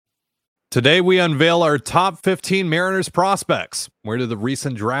Today, we unveil our top 15 Mariners prospects. Where do the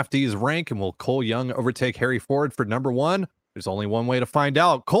recent draftees rank, and will Cole Young overtake Harry Ford for number one? There's only one way to find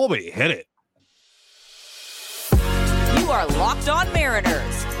out. Colby, hit it. You are Locked On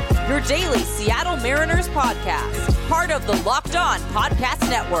Mariners, your daily Seattle Mariners podcast. Part of the Locked On Podcast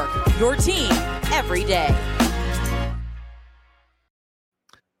Network, your team every day.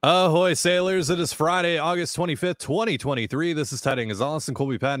 Ahoy, sailors. It is Friday, August 25th, 2023. This is Ty Gonzalez and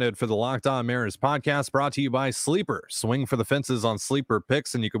Colby Patnode for the Locked On Mariners podcast, brought to you by Sleeper. Swing for the fences on Sleeper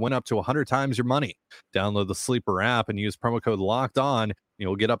picks, and you can win up to 100 times your money. Download the Sleeper app and use promo code Locked On.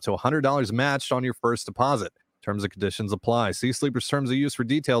 You'll get up to $100 matched on your first deposit. Terms and conditions apply. See Sleeper's terms of use for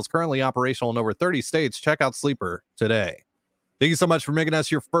details. Currently operational in over 30 states. Check out Sleeper today. Thank you so much for making us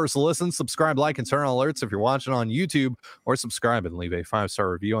your first listen. Subscribe, like, and turn on alerts if you're watching on YouTube, or subscribe and leave a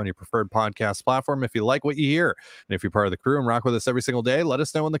 5-star review on your preferred podcast platform if you like what you hear. And if you're part of the crew and rock with us every single day, let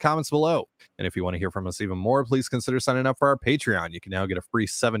us know in the comments below. And if you want to hear from us even more, please consider signing up for our Patreon. You can now get a free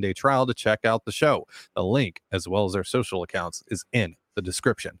 7-day trial to check out the show. The link, as well as our social accounts, is in the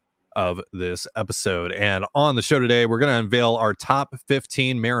description of this episode. And on the show today, we're going to unveil our top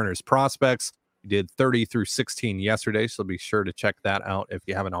 15 Mariners prospects. We did 30 through 16 yesterday, so be sure to check that out if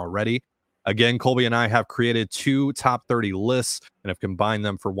you haven't already. Again, Colby and I have created 2 top 30 lists and have combined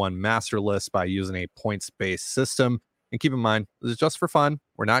them for one master list by using a points-based system. And keep in mind, this is just for fun.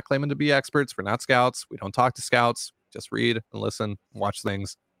 We're not claiming to be experts. We're not scouts. We don't talk to scouts. Just read and listen, watch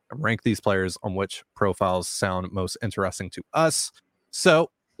things, and rank these players on which profiles sound most interesting to us.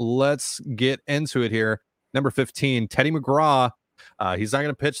 So let's get into it here. Number 15, Teddy McGraw. He's not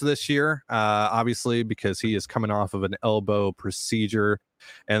going to pitch this year, obviously, because he is coming off of an elbow procedure.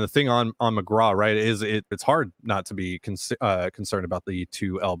 And the thing on McGraw, right, is it's hard not to be concerned about the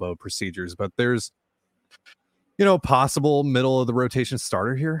 2 elbow procedures. But there's, possible middle of the rotation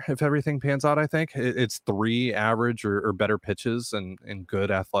starter here if everything pans out. I think it's 3 average or better pitches and good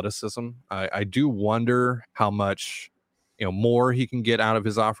athleticism. I do wonder how much more he can get out of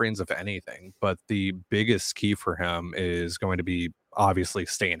his offerings, if anything. But the biggest key for him is going to be obviously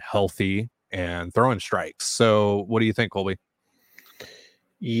staying healthy and throwing strikes. So what do you think, Colby?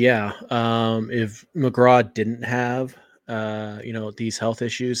 Yeah. If McGraw didn't have, these health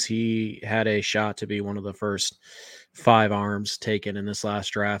issues, he had a shot to be one of the first 5 arms taken in this last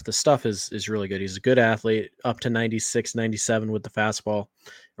draft. The stuff is really good. He's a good athlete, up to 96, 97 with the fastball,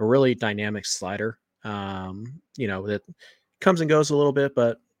 a really dynamic slider. That comes and goes a little bit,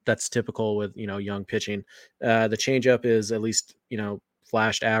 but that's typical with, young pitching. The changeup is at least,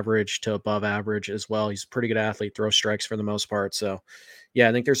 flashed average to above average as well. He's a pretty good athlete, throws strikes for the most part. So yeah,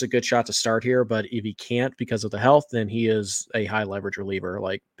 I think there's a good shot to start here, but if he can't because of the health, then he is a high leverage reliever,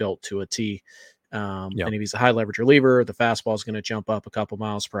 like built to a T. And if he's a high leverage reliever, the fastball is going to jump up a couple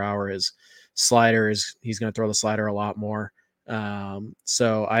miles per hour. His slider he's going to throw the slider a lot more.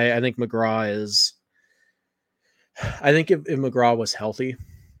 So I think McGraw is, I think if McGraw was healthy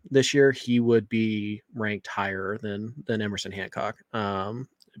this year, he would be ranked higher than Emerson Hancock.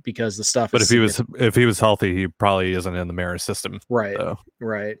 Because the stuff. But if he was healthy, he probably isn't in the Mariners system. Right. So.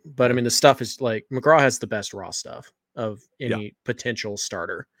 Right. But I mean, the stuff is like McGraw has the best raw stuff of any potential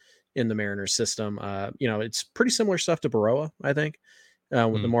starter in the Mariners system. It's pretty similar stuff to Baroa, I think. The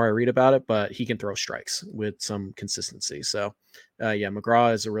more I read about it, but he can throw strikes with some consistency. So,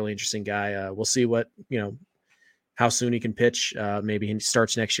 McGraw is a really interesting guy. We'll see what, how soon he can pitch. Maybe he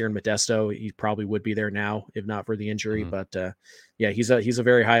starts next year in Modesto. He probably would be there now, if not for the injury. But he's a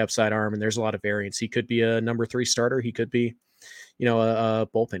very high upside arm, and there's a lot of variance. He could be a number 3 starter. He could be, a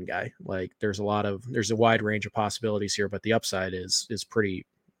bullpen guy. Like there's a wide range of possibilities here, but the upside is pretty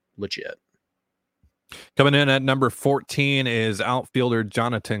legit. Coming in at number 14 is outfielder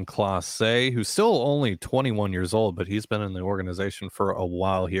Jonathan Clase, who's still only 21 years old, but he's been in the organization for a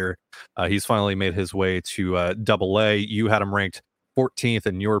while here. He's finally made his way to Double-A. You had him ranked 14th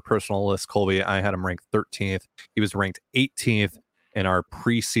in your personal list, Colby. I had him ranked 13th. He was ranked 18th in our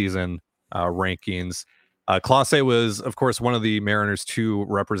preseason rankings. Clase was, of course, one of the Mariners' 2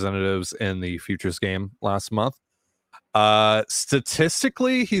 representatives in the Futures game last month.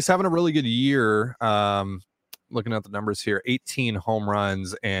 Statistically, he's having a really good year. Looking at the numbers here, 18 home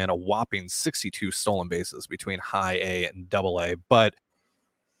runs and a whopping 62 stolen bases between high A and Double-A. But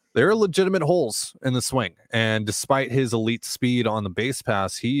there are legitimate holes in the swing, and despite his elite speed on the base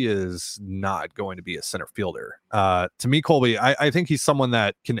pass, he is not going to be a center fielder. To me, Colby, I think he's someone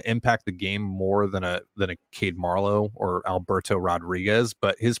that can impact the game more than a Cade Marlowe or Alberto Rodriguez,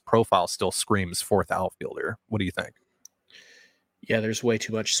 but his profile still screams 4th outfielder. What do you think? Yeah, there's way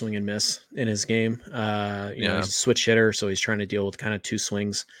too much swing and miss in his game. He's a switch hitter, so he's trying to deal with kind of 2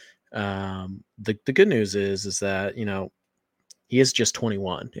 swings The good news is that, he is just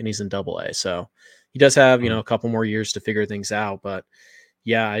 21 and he's in AA. So he does have, Mhm. a couple more years to figure things out. But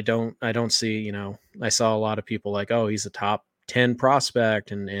yeah, I don't see, I saw a lot of people like, oh, he's a top 10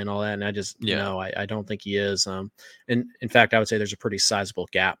 prospect and all that. And I just, Yeah. no, I don't think he is. And in fact, I would say there's a pretty sizable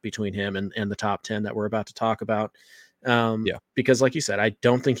gap between him and the top 10 that we're about to talk about. Yeah. Because like you said, I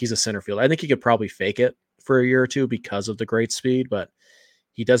don't think he's a center fielder. I think he could probably fake it for a year or two because of the great speed, but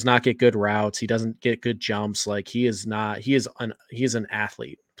he does not get good routes. He doesn't get good jumps. Like he is an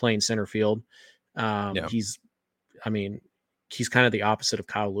athlete playing center field. Yeah. I mean, he's kind of the opposite of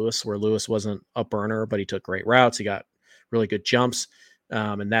Kyle Lewis, where Lewis wasn't a burner, but he took great routes. He got really good jumps.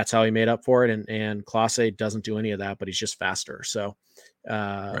 And that's how he made up for it. And Clase doesn't do any of that, but he's just faster. So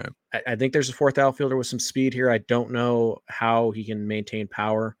Right. I think there's a fourth outfielder with some speed here. I don't know how he can maintain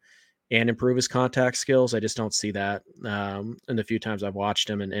power and improve his contact skills. I just don't see that in the few times I've watched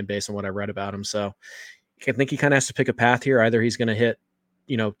him and based on what I read about him. So I think he kind of has to pick a path here. Either he's going to hit,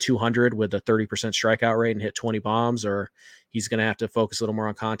 200 with a 30% strikeout rate and hit 20 bombs, or he's going to have to focus a little more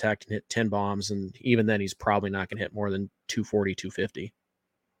on contact and hit 10 bombs. And even then, he's probably not going to hit more than 240, 250.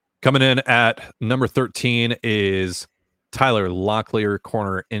 Coming in at number 13 is Tyler Locklear,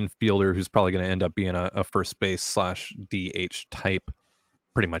 corner infielder, who's probably going to end up being a first base / DH type.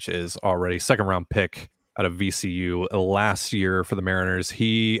 Pretty much is already. Second round pick out of VCU last year for the Mariners.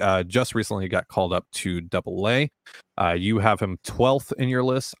 He just recently got called up to AA. You have him 12th in your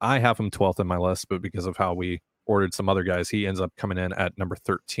list. I have him 12th in my list, but because of how we ordered some other guys, he ends up coming in at number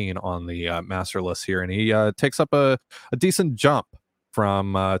 13 on the master list here. And he takes up a decent jump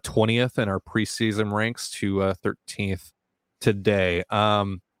from 20th in our preseason ranks to 13th today.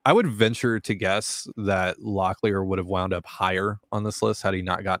 I would venture to guess that Locklear would have wound up higher on this list had he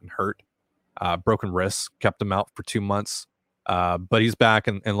not gotten hurt. Broken wrists kept him out for 2 months. But he's back,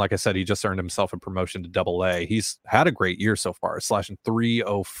 and like I said, he just earned himself a promotion to AA. He's had a great year so far, slashing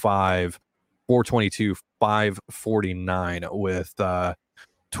 305, 422, 549 with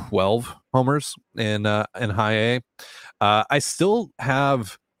 12 homers in high A. I still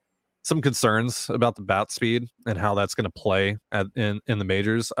have some concerns about the bat speed and how that's going to play in the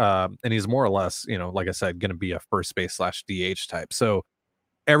majors. And he's more or less, like I said, going to be a first base / DH type. So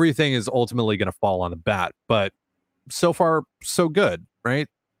everything is ultimately going to fall on the bat. But so far, so good, right?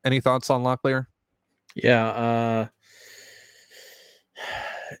 Any thoughts on Locklear? Yeah.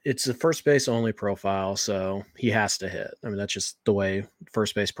 It's a first base only profile, so he has to hit. I mean, that's just the way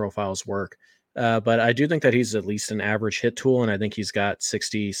first base profiles work. But I do think that he's at least an average hit tool, and I think he's got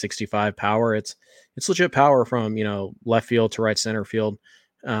 60, 65 power. It's legit power from, left field to right center field.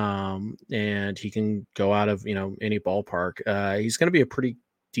 And he can go out of, any ballpark. He's going to be a pretty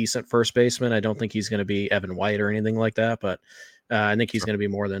decent first baseman. I don't think he's going to be Evan White or anything like that, but I think he's going to be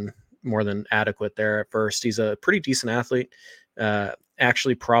more than adequate there at first. He's a pretty decent athlete.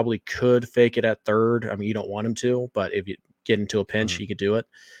 Actually probably could fake it at third. I mean, you don't want him to, but if you get into a pinch, he could do it.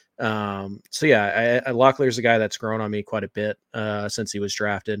 So yeah, Locklear is a guy that's grown on me quite a bit since he was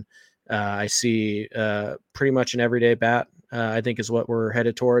drafted. I see pretty much an everyday bat. I think is what we're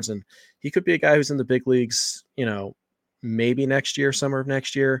headed towards, and he could be a guy who's in the big leagues. Maybe next year, summer of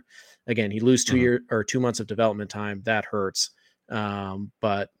next year. Again, he lose 2 months of development time. That hurts.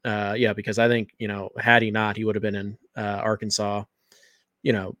 But yeah, because I think had he not, he would have been in Arkansas,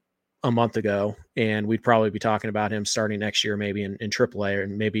 a month ago, and we'd probably be talking about him starting next year, maybe in AAA,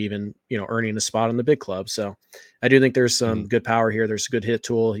 and maybe even, earning a spot in the big club. So I do think there's some good power here. There's a good hit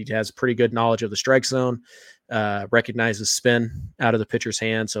tool. He has pretty good knowledge of the strike zone, recognizes spin out of the pitcher's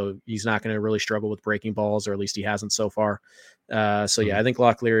hand. So he's not going to really struggle with breaking balls, or at least he hasn't so far. So yeah, I think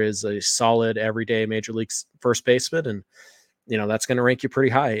Locklear is a solid everyday major league first baseman. And, that's going to rank you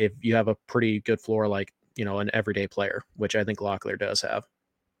pretty high if you have a pretty good floor, like, an everyday player, which I think Locklear does have.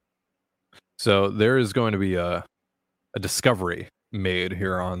 So there is going to be a discovery made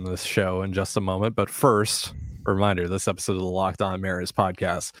here on this show in just a moment. But first, a reminder, this episode of the Locked On Mariners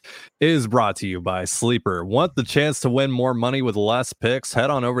podcast is brought to you by Sleeper. Want the chance to win more money with less picks? Head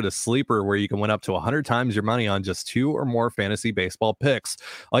on over to Sleeper, where you can win up to 100 times your money on just 2 or more fantasy baseball picks.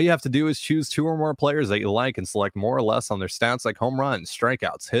 All you have to do is choose 2 or more players that you like and select more or less on their stats like home runs,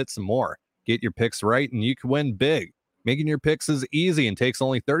 strikeouts, hits, and more. Get your picks right and you can win big. Making your picks is easy and takes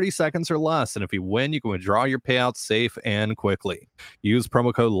only 30 seconds or less. And if you win, you can withdraw your payouts safe and quickly. Use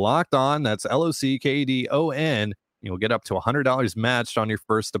promo code Locked On. That's LOCKEDON. You'll get up to $100 matched on your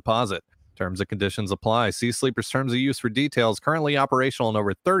first deposit. Terms and conditions apply. See Sleeper's terms of use for details. Currently operational in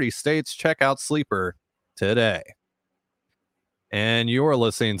over 30 states. Check out Sleeper today. And you're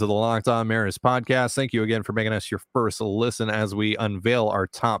listening to the Locked On Mariners podcast. Thank you again for making us your first listen as we unveil our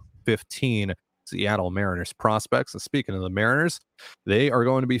top 15 Seattle Mariners prospects. And speaking of the Mariners, they are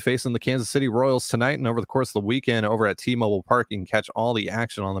going to be facing the Kansas City Royals tonight. And over the course of the weekend over at T-Mobile Park, you can catch all the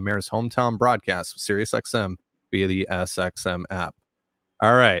action on the Mariners' hometown broadcast with SiriusXM via the SXM app.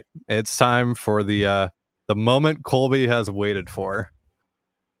 All right, it's time for the moment Colby has waited for.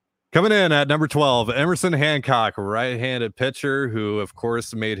 Coming in at number 12, Emerson Hancock, right-handed pitcher who, of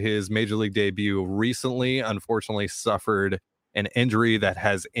course, made his major league debut recently. Unfortunately, suffered an injury that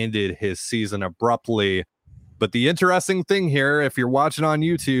has ended his season abruptly. But the interesting thing here, if you're watching on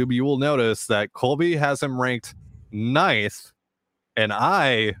YouTube, you will notice that Colby has him ranked 9th, and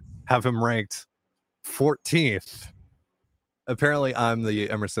I have him ranked 14th. Apparently, I'm the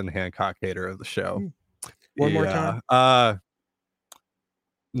Emerson Hancock hater of the show. One more time.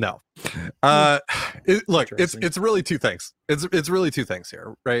 No. Look, it's really two things. It's really two things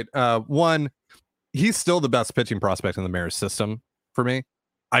here, right? One, he's still the best pitching prospect in the Mariners system for me.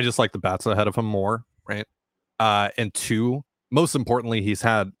 I just like the bats ahead of him more, right? And two, most importantly, he's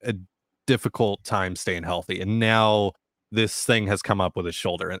had a difficult time staying healthy, and now this thing has come up with his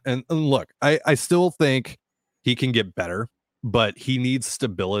shoulder. And look, I still think he can get better, but he needs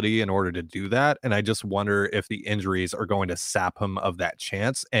stability in order to do that. And I just wonder if the injuries are going to sap him of that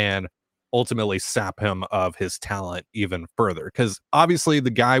chance and ultimately sap him of his talent even further. Because obviously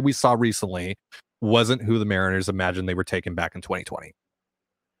the guy we saw recently wasn't who the Mariners imagined they were taking back in 2020.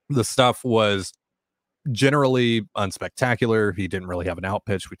 The stuff was generally unspectacular. He didn't really have an out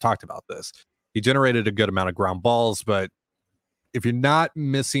pitch. We talked about this. He generated a good amount of ground balls, but if you're not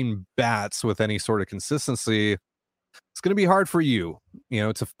missing bats with any sort of consistency, it's going to be hard for you,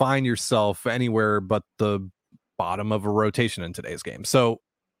 to find yourself anywhere but the bottom of a rotation in today's game. So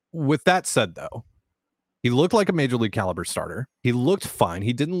with that said, though, he looked like a major league caliber starter. He looked fine.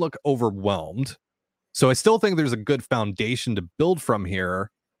 He didn't look overwhelmed. So I still think there's a good foundation to build from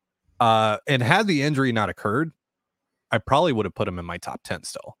here. And had the injury not occurred, I probably would have put him in my top 10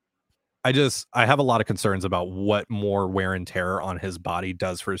 still. I have a lot of concerns about what more wear and tear on his body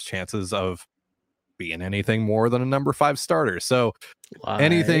does for his chances of being anything more than a number 5 starter. So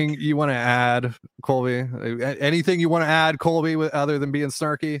anything you want to add, Colby? Anything you want to add, Colby, other than being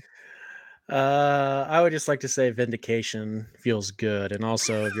snarky? I would just like to say vindication feels good. And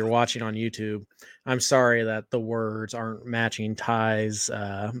also, if you're watching on YouTube, I'm sorry that the words aren't matching Ty's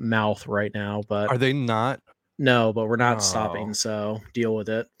mouth right now. But are they not? No, but we're not stopping. So deal with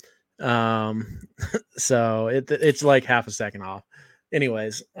it. So it's like half a second off.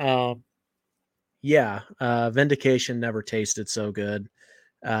 Anyways, vindication never tasted so good.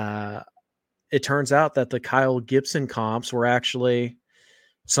 It turns out that the Kyle Gibson comps were actually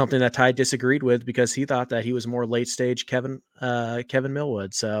something that Ty disagreed with because he thought that he was more late stage Kevin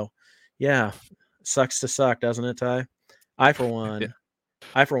Millwood. So yeah, sucks to suck, doesn't it, Ty? I for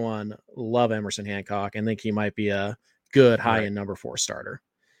one love Emerson Hancock and think he might be a good high end number 4 starter.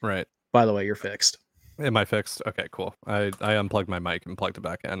 Right. By the way, you're fixed. Am I fixed? Okay, cool. I unplugged my mic and plugged it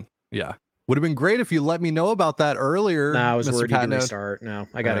back in. Yeah. Would have been great if you let me know about that earlier. I was Mr. worried you'd restart. No,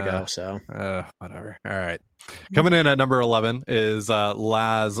 I gotta go. So whatever. All right. Coming in at number 11 is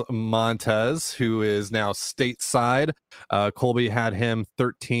Laz Montez, who is now stateside. Colby had him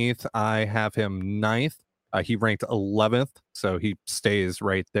 13th. I have him 9th. He ranked 11th, so he stays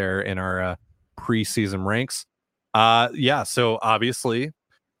right there in our preseason ranks. So obviously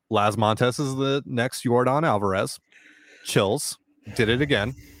Laz Montez is the next Yordan Alvarez. Chills. Did it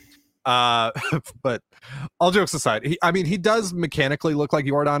again. But all jokes aside, he does mechanically look like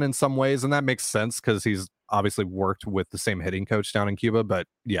Yordan in some ways, and that makes sense because he's obviously worked with the same hitting coach down in Cuba. But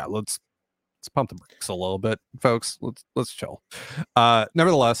yeah, let's pump the brakes a little bit, folks. Let's chill.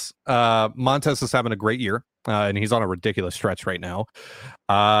 Nevertheless, Montez is having a great year, and he's on a ridiculous stretch right now.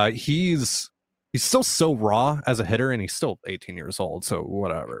 He's still so raw as a hitter, and he's still 18 years old, so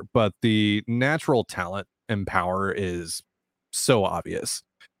whatever. But the natural talent and power is so obvious.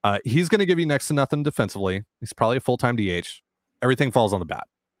 He's going to give you next to nothing defensively. He's probably a full-time DH. Everything falls on the bat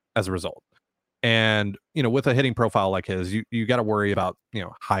as a result. And, with a hitting profile like his, you got to worry about,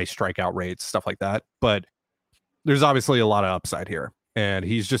 high strikeout rates, stuff like that. But there's obviously a lot of upside here. And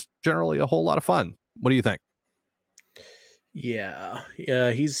he's just generally a whole lot of fun. What do you think? Yeah,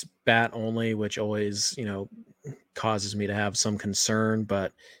 he's bat only, which always, causes me to have some concern.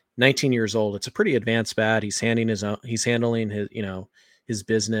 But 19 years old, it's a pretty advanced bat. He's handling his, his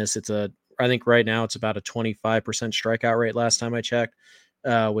business. I think right now it's about a 25% strikeout rate last time I checked,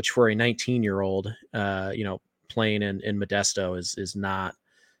 which for a 19-year-old, playing in Modesto is not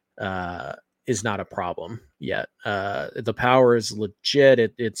a problem yet. The power is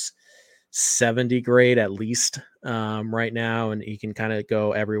legit. It's 70 grade at least right now, and he can kind of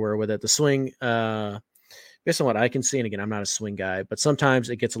go everywhere with it. The swing, based on what I can see, and again, I'm not a swing guy, but sometimes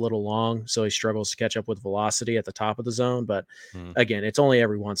it gets a little long, so he struggles to catch up with velocity at the top of the zone. But Mm. again, it's only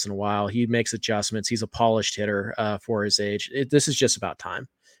every once in a while. He makes adjustments. He's a polished hitter for his age. This is just about time.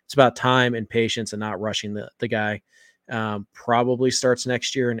 It's about time and patience and not rushing the guy. Probably starts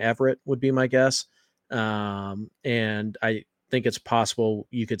next year in Everett would be my guess. And I think it's possible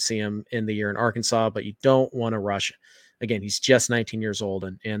you could see him in the year in Arkansas, but you don't want to rush. Again, he's just 19 years old,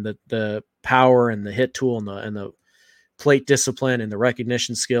 and the power and the hit tool and the plate discipline and the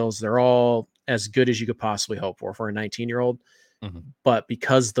recognition skills, they're all as good as you could possibly hope for a 19-year-old. Mm-hmm. But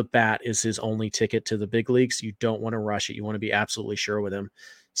because the bat is his only ticket to the big leagues, you don't want to rush it. You want to be absolutely sure with him.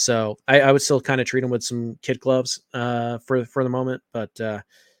 So I would still kind of treat him with some kid gloves for the moment. But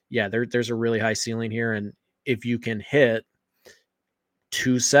yeah, there's a really high ceiling here. And if you can hit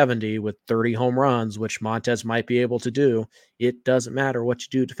 270 with 30 home runs, which Montez might be able to do, it doesn't matter what you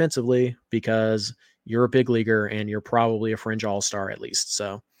do defensively because you're a big leaguer and you're probably a fringe all-star at least.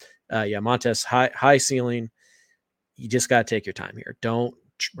 So yeah, Montez high ceiling. You just got to take your time here. Don't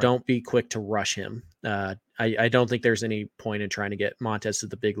be quick to rush him. I don't think there's any point in trying to get Montez to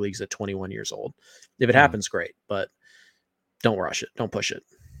the big leagues at 21 years old. If it happens, great, but don't rush it. Don't push it.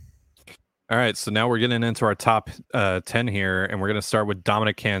 All right, so now we're getting into our top 10 here, and we're going to start with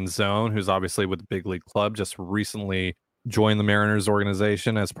Dominic Canzone, who's obviously with the big league club, just recently joined the Mariners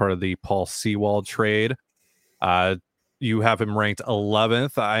organization as part of the Paul Sewald trade. You have him ranked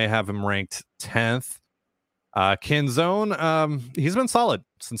 11th. I have him ranked 10th. Canzone, he's been solid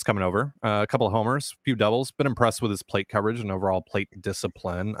since coming over. A couple of homers, a few doubles. Been impressed with his plate coverage and overall plate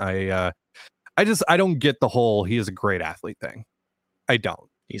discipline. I don't get the whole he is a great athlete thing. I don't.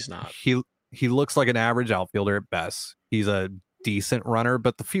 He's not. He looks like an average outfielder at best. He's a decent runner,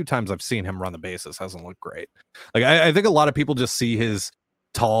 but the few times I've seen him run the bases hasn't looked great. Like I think a lot of people just see his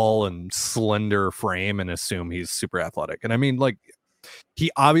tall and slender frame and assume he's super athletic. And I mean, like, he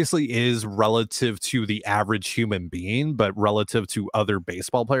obviously is relative to the average human being, but relative to other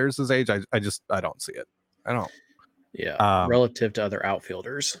baseball players his age, I don't see it. I don't. Yeah. Relative to other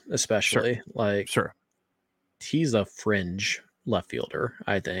outfielders, especially. Sure. Like, sure. He's a fringe left fielder,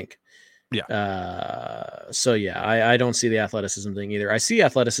 I think. Yeah. So yeah, I don't see the athleticism thing either. I see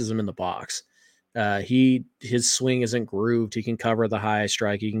athleticism in the box. His swing isn't grooved. He can cover the high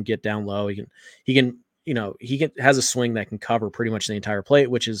strike. He can get down low. He has a swing that can cover pretty much the entire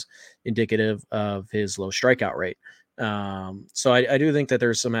plate, which is indicative of his low strikeout rate. So I do think that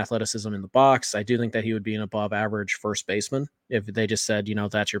there's some athleticism in the box. I do think that he would be an above average first baseman if they just said,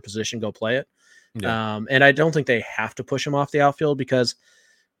 that's your position, go play it. Yeah. And I don't think they have to push him off the outfield because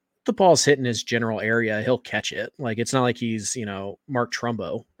the ball's hitting his general area. He'll catch it. Like, it's not like he's, Mark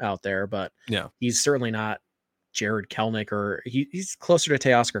Trumbo out there, but yeah, he's certainly not Jared Kelnick, or he's closer to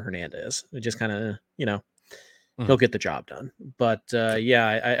Teoscar Hernandez. It just kind of, he'll get the job done. But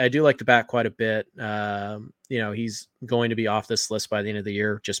yeah, I do like the bat quite a bit. He's going to be off this list by the end of the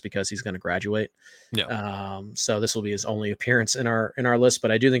year just because he's going to graduate. Yeah. So this will be his only appearance in our list, but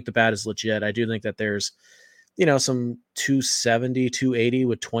I do think the bat is legit. I do think that there's, some 270, 280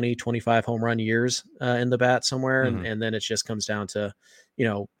 with 20, 25 home run years in the bat somewhere. Mm-hmm. And then it just comes down to,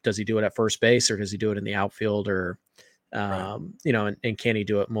 does he do it at first base or does he do it in the outfield or, right. And can he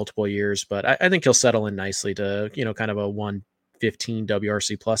do it multiple years? But I think he'll settle in nicely to, kind of a 115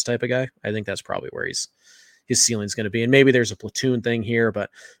 WRC plus type of guy. I think that's probably where his ceiling is going to be. And maybe there's a platoon thing here,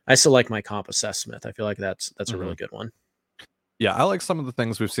 but I still like my comp with Seth Smith. I feel like that's mm-hmm. a really good one. Yeah, I like some of the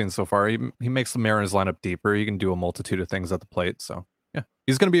things we've seen so far. He makes the Mariners lineup deeper. He can do a multitude of things at the plate. So, yeah,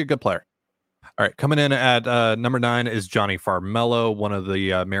 he's going to be a good player. All right, coming in at number 9 is Johnny Farmelo, one of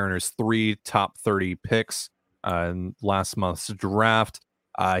the Mariners' 3 top 30 picks in last month's draft.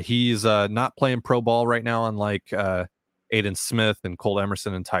 He's not playing pro ball right now, unlike Aiden Smith and Cole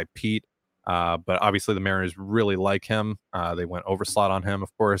Emerson and Ty Pete. But obviously the Mariners really like him. They went overslot on him,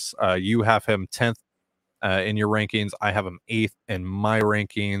 of course. You have him 10th. In your rankings. I have him 8th in my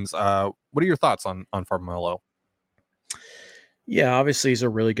rankings. What are your thoughts on Farmelo? Yeah, obviously he's a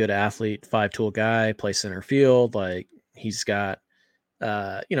really good athlete, 5-tool guy, plays center field. Like, he's got,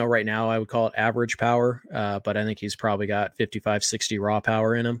 right now I would call it average power, but I think he's probably got 55, 60 raw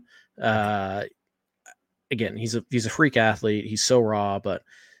power in him. Again, he's a freak athlete. He's so raw, but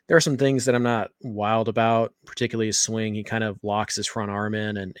there are some things that I'm not wild about, particularly his swing. He kind of locks his front arm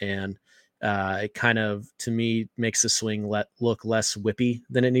in and it kind of, to me, makes the swing look less whippy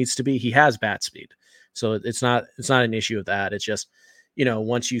than it needs to be. He has bat speed, so it's not an issue of that. It's just,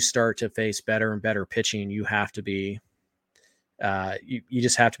 once you start to face better and better pitching, you have to be you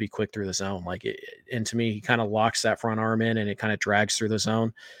just have to be quick through the zone. And to me, he kind of locks that front arm in and it kind of drags through the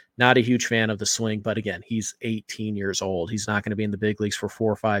zone. Not a huge fan of the swing, but again, he's 18 years old. He's not going to be in the big leagues for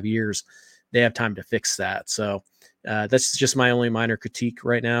 4 or 5 years. They have time to fix that. So that's just my only minor critique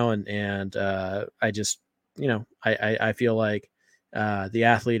right now. And I just, I feel like the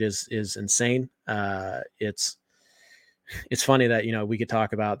athlete is insane. It's funny that, we could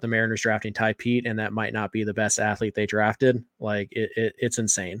talk about the Mariners drafting Ty Pete, and that might not be the best athlete they drafted. Like it's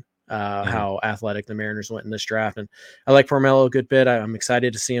insane how athletic the Mariners went in this draft. And I like Pormello a good bit. I'm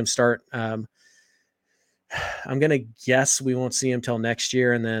excited to see him start. I'm going to guess we won't see him till next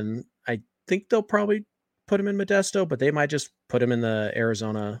year. And then I think they'll probably put him in Modesto, but they might just put him in the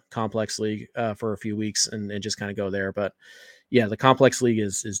Arizona Complex League for a few weeks and just kind of go there. But yeah, the Complex League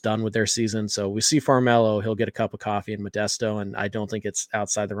is done with their season. So we see Farmello, he'll get a cup of coffee in Modesto, and I don't think it's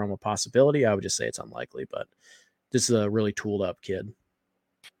outside the realm of possibility. I would just say it's unlikely, but this is a really tooled up kid.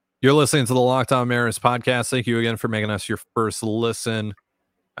 You're listening to the Locked On Mariners podcast. Thank you again for making us your first listen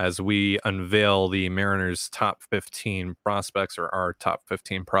as we unveil the Mariners top 15 prospects, or our top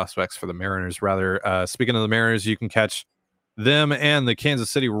 15 prospects for the Mariners, rather. Speaking of the Mariners, you can catch them and the Kansas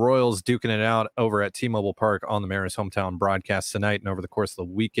City Royals duking it out over at T-Mobile Park on the Mariners hometown broadcast tonight and over the course of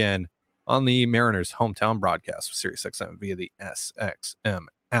the weekend on the Mariners hometown broadcast with SiriusXM via the SXM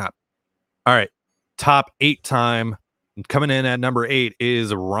app. All right, top 8 time. Coming in at number 8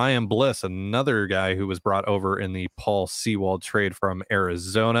 is Ryan Bliss, another guy who was brought over in the Paul Sewald trade from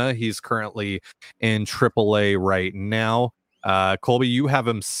Arizona. He's currently in AAA right now. Colby, you have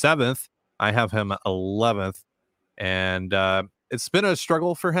him 7th. I have him 11th. And it's been a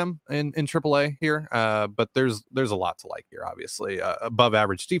struggle for him in AAA here, but there's a lot to like here, obviously. Above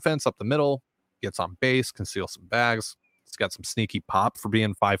average defense up the middle, gets on base, can steal some bags. It's got some sneaky pop for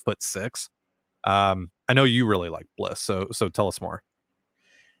being 5'6". I know you really like Bliss, so tell us more.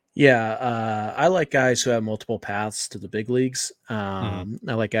 Yeah, I like guys who have multiple paths to the big leagues. I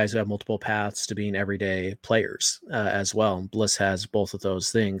like guys who have multiple paths to being everyday players as well. And Bliss has both of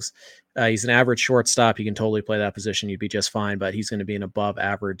those things. He's an average shortstop. He can totally play that position. You'd be just fine, but he's going to be an above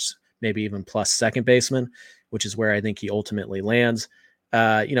average, maybe even plus second baseman, which is where I think he ultimately lands.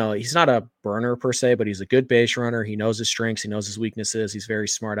 He's not a burner per se, but he's a good base runner. He knows his strengths. He knows his weaknesses. He's very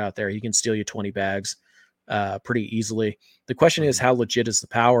smart out there. He can steal you 20 bags pretty easily. The question is, how legit is the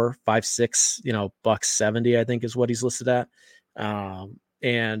power? 5'6", $170, I think is what he's listed at.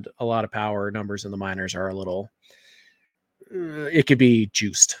 And a lot of power numbers in the minors are a little, it could be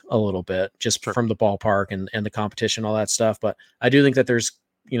juiced a little bit just from the ballpark and the competition, all that stuff. But I do think that there's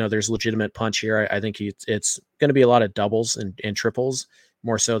legitimate punch here. I think it's going to be a lot of doubles and triples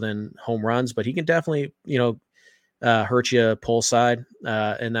more so than home runs, but he can definitely, hurt you pull side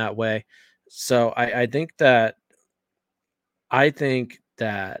in that way. So I think his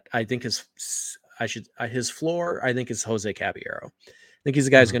floor, I think, is Jose Caballero. I think he's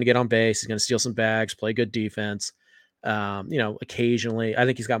the guy who's going to get on base. He's going to steal some bags, play good defense. Occasionally, I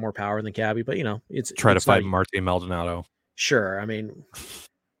think he's got more power than Cabby, but it's try to fight Martin Maldonado. Sure. I mean,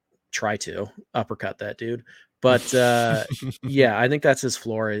 try to uppercut that dude. But yeah, I think that's his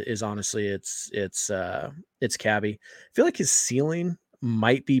floor is honestly, it's Cabby. I feel like his ceiling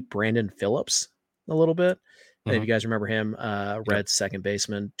might be Brandon Phillips a little bit. If you guys remember him, Reds second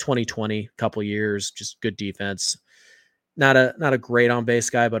baseman, 2020, couple years, just good defense. Not a great on base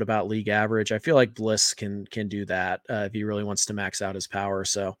guy, but about league average. I feel like Bliss can do that if he really wants to max out his power.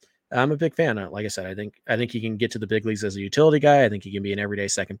 So I'm a big fan. Like I said, I think he can get to the big leagues as a utility guy. I think he can be an everyday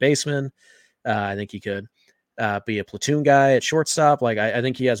second baseman. I think he could be a platoon guy at shortstop. Like I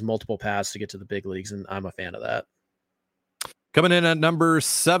think he has multiple paths to get to the big leagues, and I'm a fan of that. Coming in at number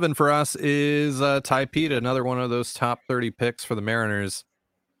 7 for us is Ty Pete, another one of those top 30 picks for the Mariners.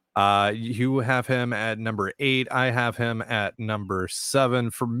 You have him at number 8. I have him at number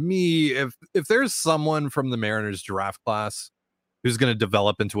 7. For me, if there's someone from the Mariners draft class who's going to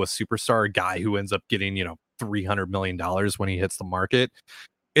develop into a superstar, a guy who ends up getting, $300 million when he hits the market,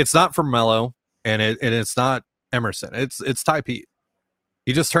 it's not Melo and it's not Emerson. It's Ty Pete.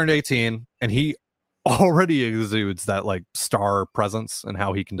 He just turned 18 and he already exudes that like star presence and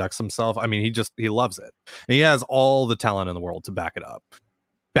how he conducts himself. I mean, he loves it. And he has all the talent in the world to back it up.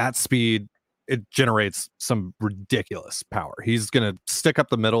 Bat speed, it generates some ridiculous power. He's going to stick up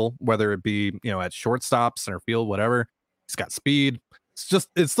the middle, whether it be, at shortstop, center field, whatever. He's got speed.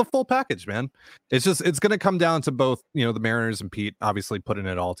 It's the full package, man. It's going to come down to both, the Mariners and Pete obviously putting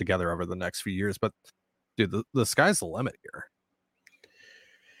it all together over the next few years. But dude, the sky's the limit here.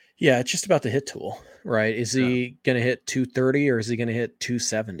 Yeah, it's just about the hit tool, right? Is he going to hit 230 or is he going to hit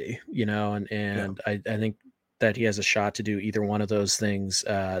 270? I think that he has a shot to do either one of those things.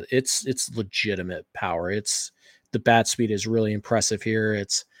 It's legitimate power. The bat speed is really impressive here.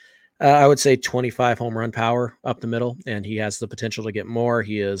 It's I would say 25 home run power up the middle, and he has the potential to get more.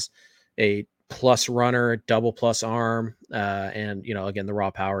 He is a plus runner, double plus arm, and again, the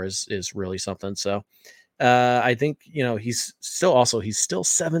raw power is really something. So I think he's still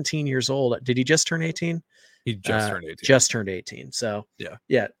 17 years old. Did he just turn 18? He just turned 18. Just turned 18. So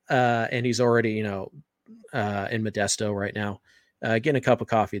yeah. And he's already in Modesto right now, getting a cup of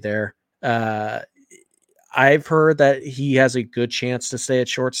coffee there. I've heard that he has a good chance to stay at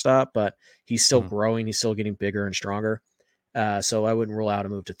shortstop, but he's still growing. He's still getting bigger and stronger. So I wouldn't rule out a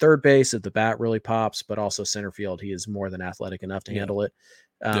move to third base if the bat really pops, but also center field. He is more than athletic enough to handle it.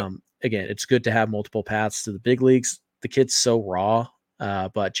 Again, it's good to have multiple paths to the big leagues. The kid's so raw,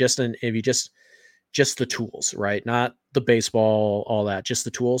 but just the tools, right? Not the baseball, all that, just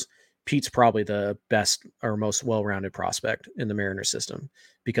the tools. Pete's probably the best or most well-rounded prospect in the Mariners system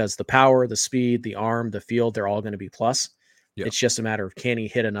because the power, the speed, the arm, the field, they're all going to be plus. Yep. It's just a matter of can he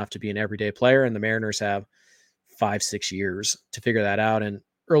hit enough to be an everyday player, and the Mariners have 5-6 years to figure that out. And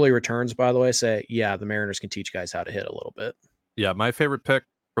early returns, by the way, say, the Mariners can teach guys how to hit a little bit. Yeah, my favorite pick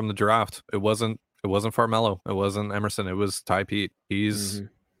from the draft, it wasn't Farmello, it wasn't Emerson, it was Ty Pete. He's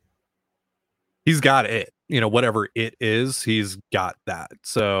got it. Whatever it is, he's got that.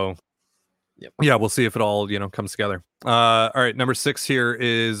 So yeah, we'll see if it all comes together. All right, number 6 here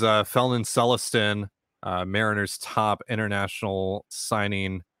is Felton Celestin, Mariners' top international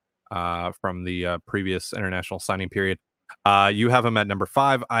signing from the previous international signing period. You have him at number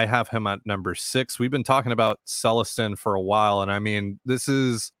 5. I have him at number 6. We've been talking about Celestin for a while, and I mean, this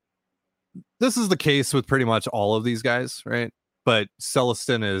is the case with pretty much all of these guys, right? But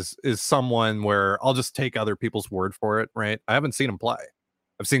Celestin is someone where I'll just take other people's word for it, right? I haven't seen him play.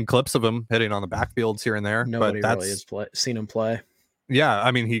 I've seen clips of him hitting on the backfields here and there. Nobody really has seen him play. Yeah, I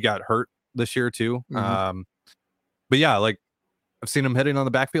mean, he got hurt this year too. But yeah, like I've seen him hitting on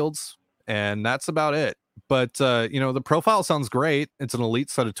the backfields, and that's about it. But the profile sounds great. It's an elite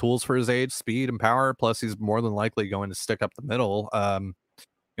set of tools for his age, speed and power. Plus, he's more than likely going to stick up the middle.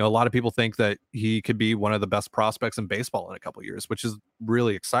 A lot of people think that he could be one of the best prospects in baseball in a couple of years, which is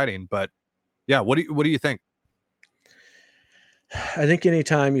really exciting. But yeah, what do you think? I think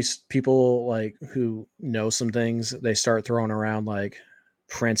anytime people like who know some things, they start throwing around like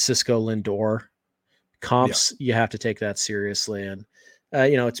Francisco Lindor comps, you have to take that seriously. And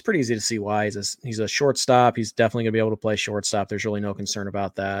it's pretty easy to see why. He's a shortstop. He's definitely gonna be able to play shortstop. There's really no concern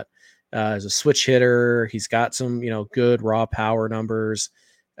about that. As a switch hitter, he's got some good raw power numbers,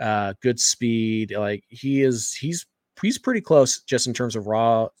 good speed. Like he's pretty close just in terms of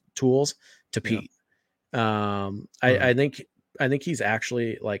raw tools to Pete. I think he's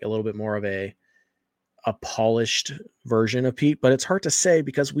actually like a little bit more of a polished version of Pete, but it's hard to say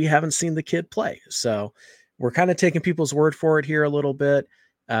because we haven't seen the kid play. So we're kind of taking people's word for it here a little bit.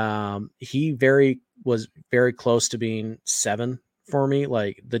 He was very close to being 7 for me.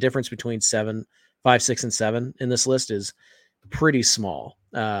 Like the difference between 5, 6, and 7 in this list is pretty small.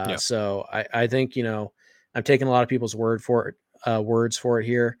 So I think, I'm taking a lot of people's words for it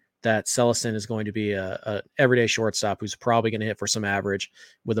here, that Celestin is going to be a everyday shortstop who's probably going to hit for some average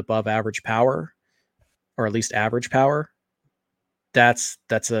with above average power, or at least average power. That's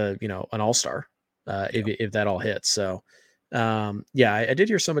an all-star if that all hits. So I did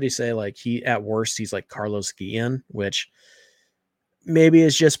hear somebody say like at worst he's like Carlos Guillen, which maybe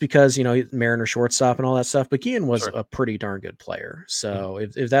is just because Mariner shortstop and all that stuff. But Guillen was a pretty darn good player. So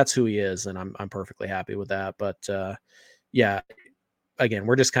if that's who he is, then I'm perfectly happy with that. But again,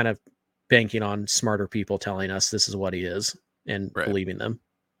 we're just kind of banking on smarter people telling us this is what he is and believing them.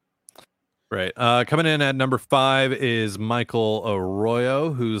 Right. Coming in at number 5 is Michael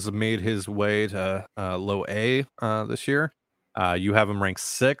Arroyo, who's made his way to low A this year. You have him ranked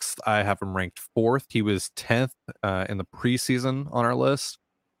 6th. I have him ranked 4th. He was 10th in the preseason on our list.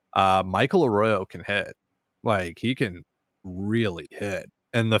 Michael Arroyo can hit. Like, he can really hit.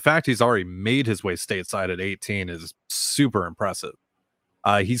 And the fact he's already made his way stateside at 18 is super impressive.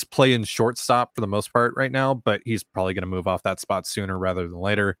 He's playing shortstop for the most part right now, but he's probably going to move off that spot sooner rather than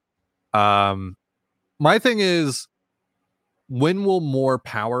later. My thing is, when will more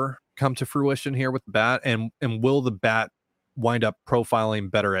power come to fruition here with the bat, and will the bat wind up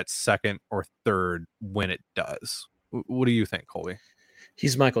profiling better at 2nd or 3rd when it does? What do you think, Colby?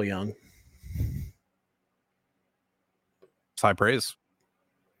 He's Michael Young. It's high praise.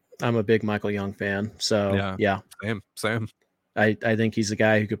 I'm a big Michael Young fan. So yeah. Same. I think he's a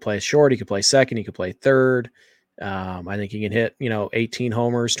guy who could play short. He could play 2nd. He could play 3rd. I think he can hit, 18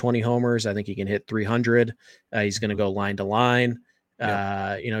 homers, 20 homers. I think he can hit 300. He's going to go line to line.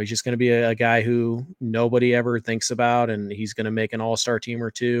 He's just going to be a guy who nobody ever thinks about, and he's going to make an all-star team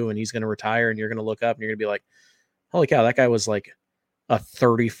or two, and he's going to retire, and you're going to look up and you're going to be like, holy cow, that guy was like a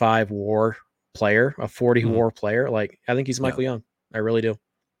 35 WAR player, a 40 WAR player. Like, I think he's Michael Young. I really do.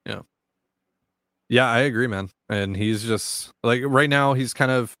 Yeah, I agree, man. And he's just like right now he's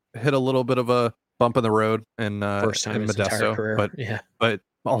kind of hit a little bit of a bump in the road in First time in his entire career. But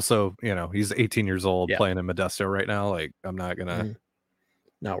also, he's 18 years old playing in Modesto right now. Like, I'm not gonna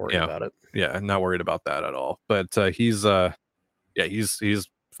not worried about it. Yeah, not worried about that at all. But he's fun.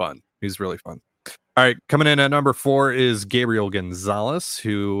 He's really fun. All right, coming in at number 4 is Gabriel Gonzalez,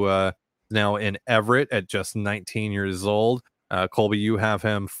 who now in Everett at just 19 years old. Colby, you have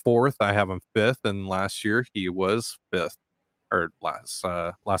him 4th. I have him 5th, and last year he was 5th. Or last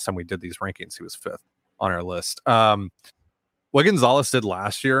time we did these rankings, he was 5th on our list. What Gonzalez did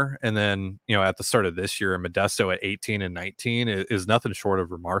last year, and then at the start of this year in Modesto at 18 and 19 is nothing short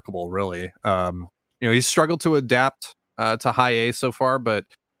of remarkable, really. He's struggled to adapt to high A so far, but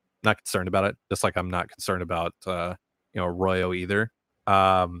not concerned about it. Just like I'm not concerned about Arroyo either.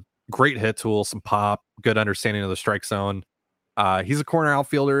 Great hit tool, some pop, good understanding of the strike zone. He's a corner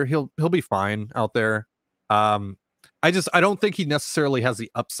outfielder. He'll be fine out there. I don't think he necessarily has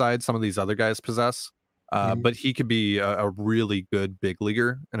the upside some of these other guys possess. But he could be a really good big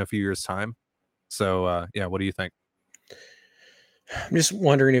leaguer in a few years' time. So what do you think? I'm just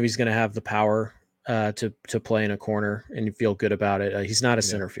wondering if he's going to have the power to play in a corner and feel good about it. He's not a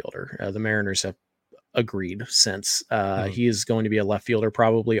center fielder. The Mariners have agreed since he is going to be a left fielder.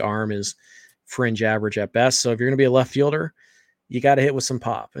 Probably arm is fringe average at best. So if you're going to be a left fielder, you got to hit with some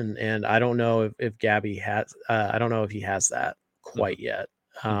pop. And I don't know if Gabby has. I don't know if he has that quite yet.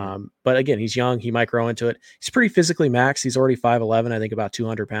 But again, he's young. He might grow into it. He's pretty physically maxed. He's already 5'11", I think about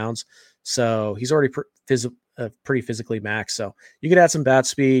 200 pounds. So he's already pretty physically maxed. So you could add some bat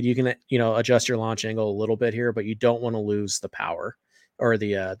speed. You can, adjust your launch angle a little bit here, but you don't want to lose the power or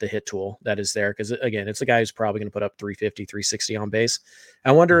the hit tool that is there. Cause again, it's a guy who's probably going to put up 350, 360 on base.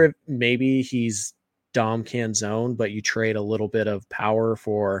 I wonder if maybe he's Dom Canzone, but you trade a little bit of power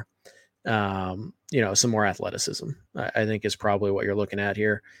for, some more athleticism, I think is probably what you're looking at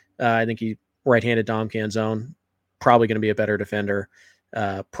here. I think he right-handed Dom Canzone, probably going to be a better defender,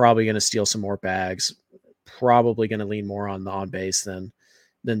 probably going to steal some more bags, probably going to lean more on the on base than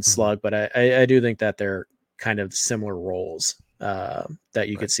Slug. But I do think that they're kind of similar roles that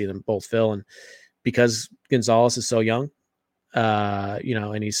you could see them both fill. And because Gonzalez is so young,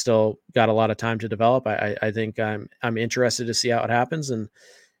 and he's still got a lot of time to develop, I think I'm interested to see how it happens. And,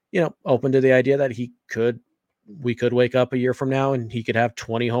 open to the idea that we could wake up a year from now and he could have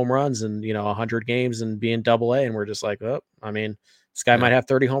 20 home runs and, 100 games and be in Double-A. And we're just like, this guy might have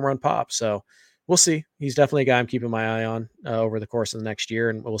 30 home run pop. So we'll see. He's definitely a guy I'm keeping my eye on over the course of the next year.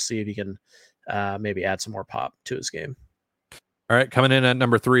 And we'll see if he can maybe add some more pop to his game. All right. Coming in at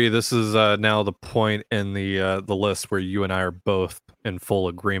number 3, this is now the point in the list where you and I are both in full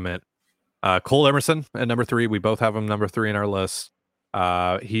agreement. Cole Emerson at number 3. We both have him number 3 in our list.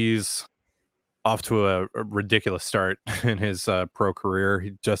 He's off to a ridiculous start in his pro career.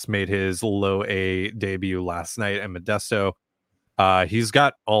 He just made his low A debut last night in Modesto. He's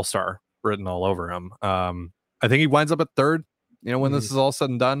got all-star written all over him. I think he winds up at 3rd, when this is all said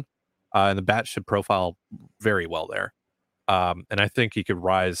and done. And the bat should profile very well there. And I think he could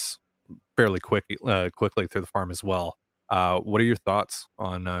rise fairly quickly through the farm as well. What are your thoughts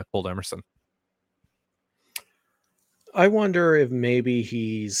on Cole Emerson? I wonder if maybe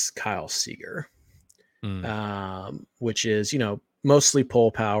he's Kyle Seager, which is, mostly pull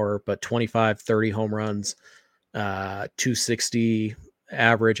power, but 25, 30 home runs, 260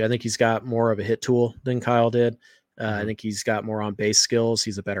 average. I think he's got more of a hit tool than Kyle did. I think he's got more on base skills.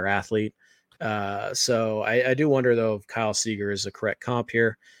 He's a better athlete. So I do wonder, though, if Kyle Seager is a correct comp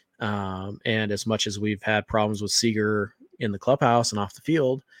here. And as much as we've had problems with Seager in the clubhouse and off the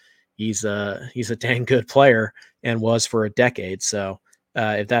field, he's a dang good player and was for a decade. So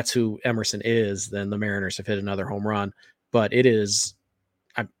if that's who Emerson is, then the Mariners have hit another home run. But it is,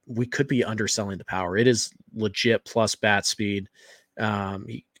 we could be underselling the power. It is legit plus bat speed.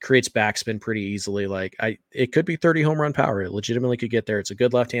 He creates backspin pretty easily. It could be 30 home run power. It legitimately could get there. It's a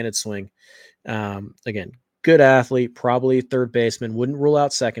good left-handed swing. Again, good athlete, probably third baseman. Wouldn't rule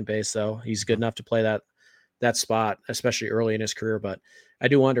out second base, though. He's good enough to play that spot, especially early in his career. But I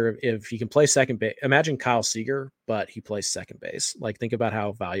do wonder if he can play second base. Imagine Kyle Seager, but he plays second base. Think about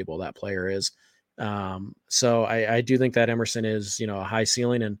how valuable that player is. So I do think that Emerson is, a high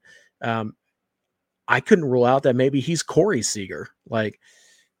ceiling. And I couldn't rule out that maybe he's Corey Seager. Like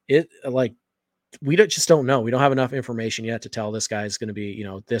we just don't know. We don't have enough information yet to tell this guy's going to be, you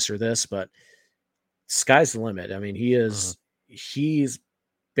know, this or this, but sky's the limit. I mean, he's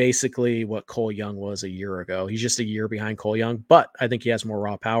basically what Cole Young was a year ago. He's just a year behind Cole Young, but I think he has more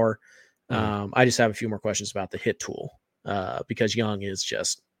raw power. I just have a few more questions about the hit tool because Young is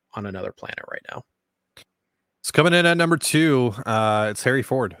just on another planet right now. It's coming in at number 2. It's Harry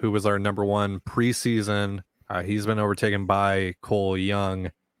Ford, who was our number 1 preseason. He's been overtaken by Cole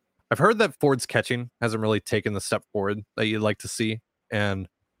Young. I've heard that Ford's catching hasn't really taken the step forward that you'd like to see. And,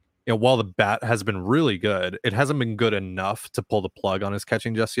 you know, while the bat has been really good, it hasn't been good enough to pull the plug on his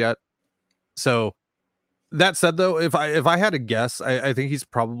catching just yet. So that said, though, if I had to guess, I think he's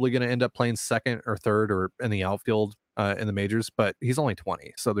probably going to end up playing second or third or in the outfield in the majors, but he's only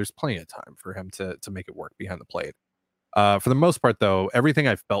 20. So there's plenty of time for him to make it work behind the plate. For the most part, though, everything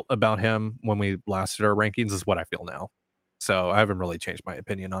I felt about him when we last did our rankings is what I feel now. So I haven't really changed my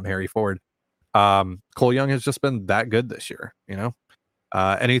opinion on Harry Ford. Cole Young has just been that good this year, you know?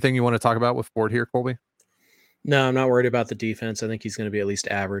 Anything you want to talk about with Ford here, Colby? No, I'm not worried about the defense. I think he's going to be at least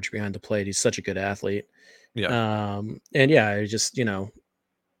average behind the plate. He's such a good athlete. Yeah. And yeah, it just, you know,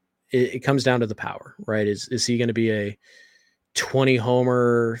 it comes down to the power, right? Is he going to be a 20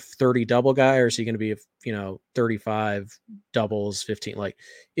 homer, 30 double guy, or is he going to be, 35 doubles, 15? Like,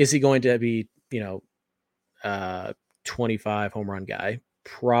 is he going to be, 25 home run guy?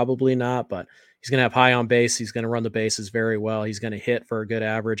 Probably not, but he's going to have high on base. He's going to run the bases very well. He's going to hit for a good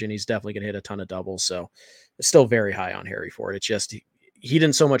average, and he's definitely going to hit a ton of doubles. So it's still very high on Harry Ford. It's just, he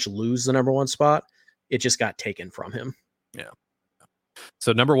didn't so much lose the number 1 spot. It just got taken from him. Yeah.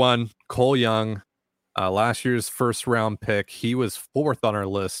 So number 1, Cole Young, last year's first round pick. He was 4th on our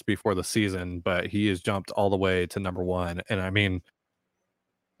list before the season, but he has jumped all the way to number 1. And I mean,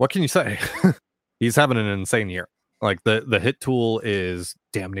 what can you say? He's having an insane year. Like the hit tool is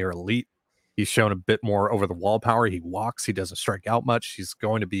damn near elite. He's shown a bit more over the wall power. He walks. He doesn't strike out much. He's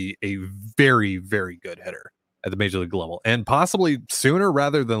going to be a very, very good hitter at the major league level, and possibly sooner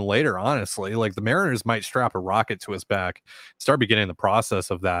rather than later. Honestly, like the Mariners might strap a rocket to his back, start beginning the process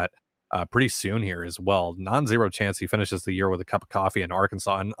of that pretty soon here as well. Non-zero chance he finishes the year with a cup of coffee in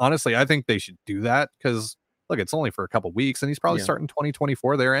Arkansas. And honestly, I think they should do that because look, it's only for a couple weeks, and he's probably starting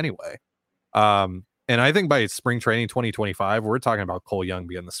 2024 there anyway. And I think by spring training 2025, we're talking about Cole Young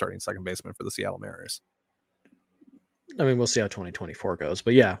being the starting second baseman for the Seattle Mariners. I mean, we'll see how 2024 goes,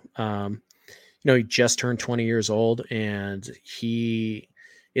 but yeah, he just turned 20 years old, and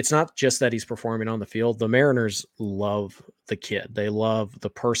it's not just that he's performing on the field. The Mariners love the kid. They love the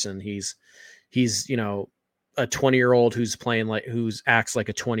person. He's a 20-year-old who's acts like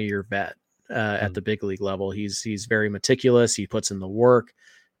a 20-year vet at the big league level. He's very meticulous. He puts in the work.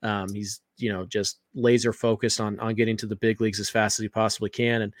 He's just laser focused on getting to the big leagues as fast as he possibly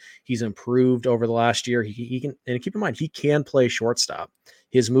can. And he's improved over the last year. He can, and keep in mind, he can play shortstop.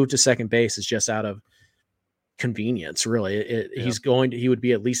 His move to second base is just out of convenience, really. He would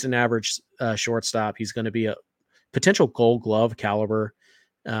be at least an average shortstop. He's going to be a potential Gold Glove caliber,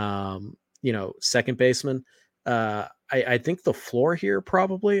 second baseman. I think the floor here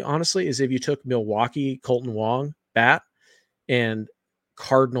probably, honestly, is if you took Milwaukee Colton Wong bat and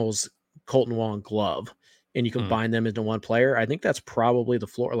Cardinals Colton Wong glove, and you combine them into one player. I think that's probably the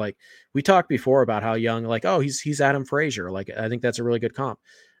floor. Like we talked before about how Young, like, oh, he's Adam Frazier. Like, I think that's a really good comp.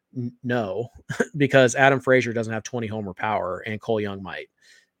 No, because Adam Frazier doesn't have 20 homer power, and Cole Young might.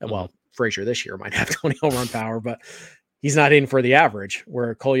 Well, Frazier this year might have 20 home run power, but he's not in for the average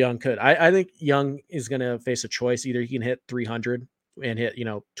where Cole Young could. I think Young is going to face a choice. Either he can hit 300 and hit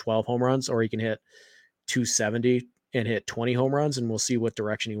 12 home runs, or he can hit 270 and hit 20 home runs, and we'll see what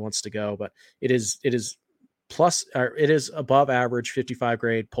direction he wants to go. But it is above average 55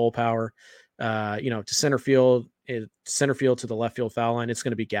 grade pull power, to center field to the left field foul line. It's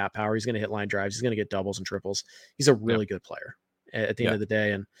going to be gap power. He's going to hit line drives. He's going to get doubles and triples. He's a really good player at the end of the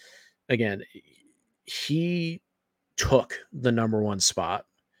day. And again, he took the number 1 spot.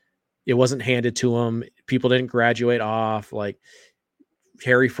 It wasn't handed to him. People didn't graduate off. Like,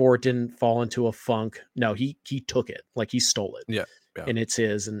 Harry Ford didn't fall into a funk. No, he took it. Like, he stole it. Yeah. And it's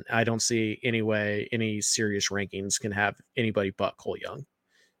his. And I don't see any way any serious rankings can have anybody but Cole Young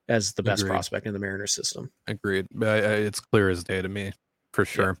as the best prospect in the Mariners system. Agreed. It's clear as day to me, for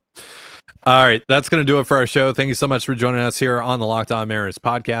sure. Yeah. All right, that's going to do it for our show. Thank you so much for joining us here on the Locked On Mariners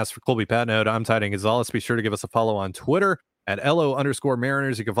podcast. For Colby Patnode, I'm Ty Gonzalez. Be sure to give us a follow on Twitter at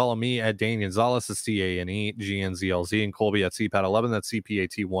LO_Mariners. You can follow me at Dane Gonzalez, that's DANEGNZLZ, and Colby at CPAT11, that's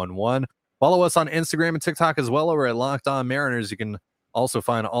CPAT11. Follow us on Instagram and TikTok as well over at Locked On Mariners. You can Also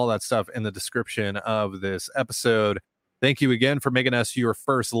find all that stuff in the description of this episode. Thank you again for making us your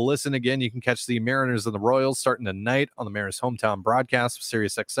first listen. Again, you can catch the Mariners and the Royals starting tonight on the Mariners hometown broadcast of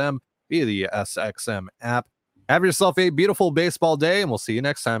SiriusXM via the SXM app. Have yourself a beautiful baseball day, and we'll see you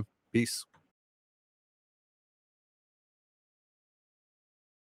next time. Peace.